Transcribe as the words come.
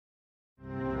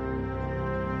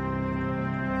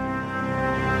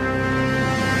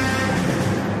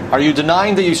Are you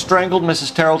denying that you strangled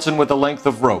Mrs. Tarleton with a length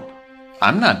of rope?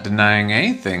 I'm not denying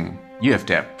anything. You have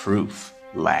to have proof,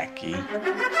 lackey.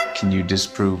 Can you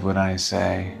disprove what I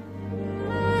say?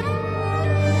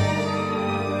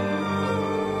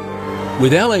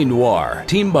 With LA Noire,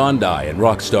 Team Bondi and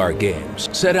Rockstar Games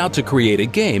set out to create a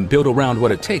game built around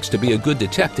what it takes to be a good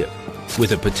detective,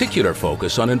 with a particular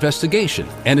focus on investigation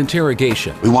and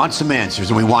interrogation. We want some answers,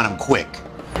 and we want them quick.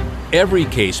 Every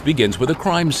case begins with a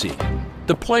crime scene.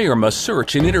 The player must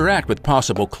search and interact with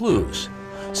possible clues.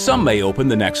 Some may open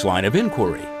the next line of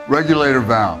inquiry. Regulator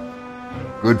valve.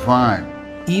 Good find.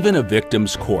 Even a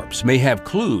victim's corpse may have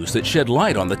clues that shed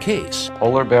light on the case.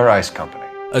 Polar Bear Ice Company.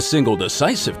 A single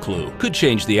decisive clue could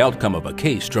change the outcome of a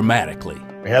case dramatically.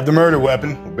 We have the murder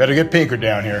weapon. We better get Pinker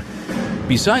down here.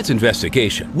 Besides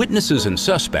investigation, witnesses and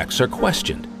suspects are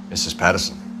questioned. Mrs.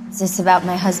 Patterson. Is this about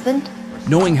my husband?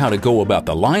 Knowing how to go about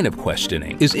the line of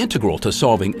questioning is integral to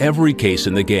solving every case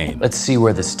in the game. Let's see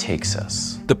where this takes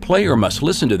us. The player must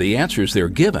listen to the answers they're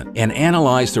given and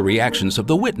analyze the reactions of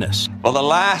the witness. Well, the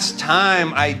last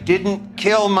time I didn't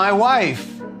kill my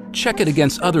wife. Check it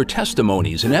against other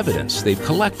testimonies and evidence they've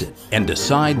collected, and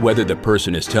decide whether the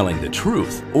person is telling the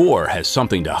truth or has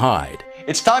something to hide.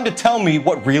 It's time to tell me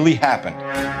what really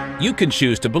happened. You can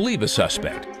choose to believe a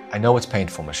suspect. I know it's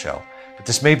painful, Michelle, but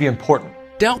this may be important.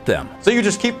 Doubt them. So you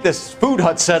just keep this food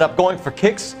hut setup going for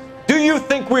kicks? Do you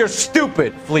think we're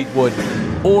stupid, Fleetwood?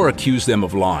 Or accuse them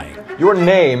of lying. Your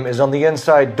name is on the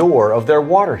inside door of their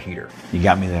water heater. You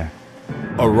got me there.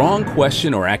 A wrong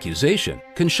question or accusation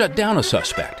can shut down a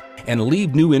suspect and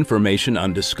leave new information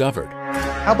undiscovered.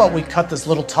 How about we cut this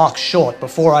little talk short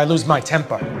before I lose my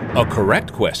temper? A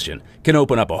correct question can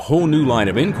open up a whole new line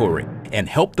of inquiry and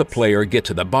help the player get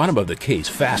to the bottom of the case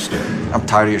faster. I'm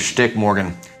tired of your shtick,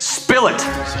 Morgan. Spill it!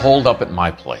 He's holed up at my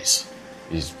place.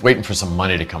 He's waiting for some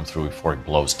money to come through before he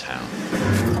blows town.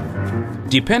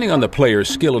 Depending on the player's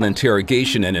skill in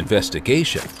interrogation and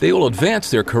investigation, they will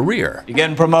advance their career. You're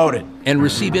getting promoted. And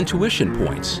receive intuition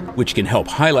points, which can help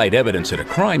highlight evidence at a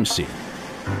crime scene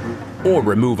or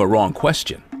remove a wrong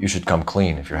question. You should come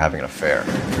clean if you're having an affair.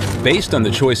 Based on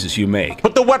the choices you make,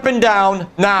 put the weapon down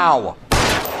now!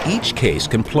 Each case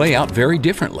can play out very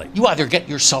differently. You either get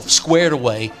yourself squared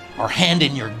away or hand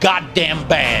in your goddamn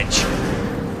badge.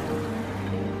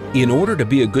 In order to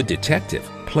be a good detective,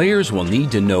 players will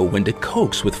need to know when to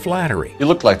coax with flattery. You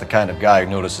look like the kind of guy who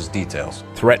notices details.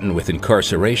 Threaten with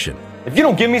incarceration. If you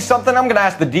don't give me something, I'm gonna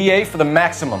ask the DA for the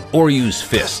maximum. Or use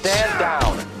fists. Stand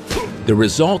down. The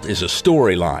result is a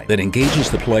storyline that engages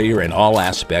the player in all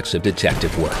aspects of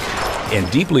detective work and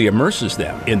deeply immerses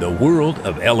them in the world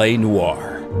of LA Noire.